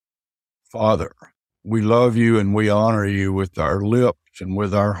Father, we love you and we honor you with our lips and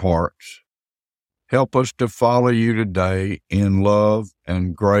with our hearts. Help us to follow you today in love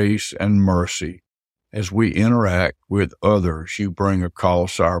and grace and mercy as we interact with others you bring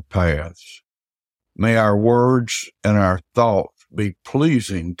across our paths. May our words and our thoughts be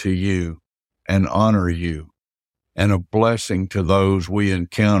pleasing to you and honor you, and a blessing to those we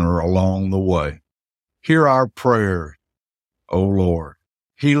encounter along the way. Hear our prayers, O Lord,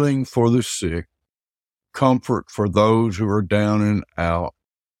 healing for the sick, comfort for those who are down and out,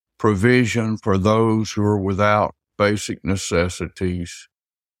 provision for those who are without basic necessities.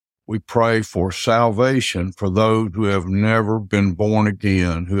 We pray for salvation for those who have never been born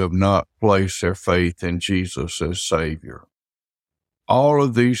again, who have not placed their faith in Jesus as Savior. All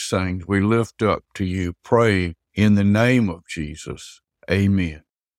of these things we lift up to you, praying in the name of Jesus. Amen.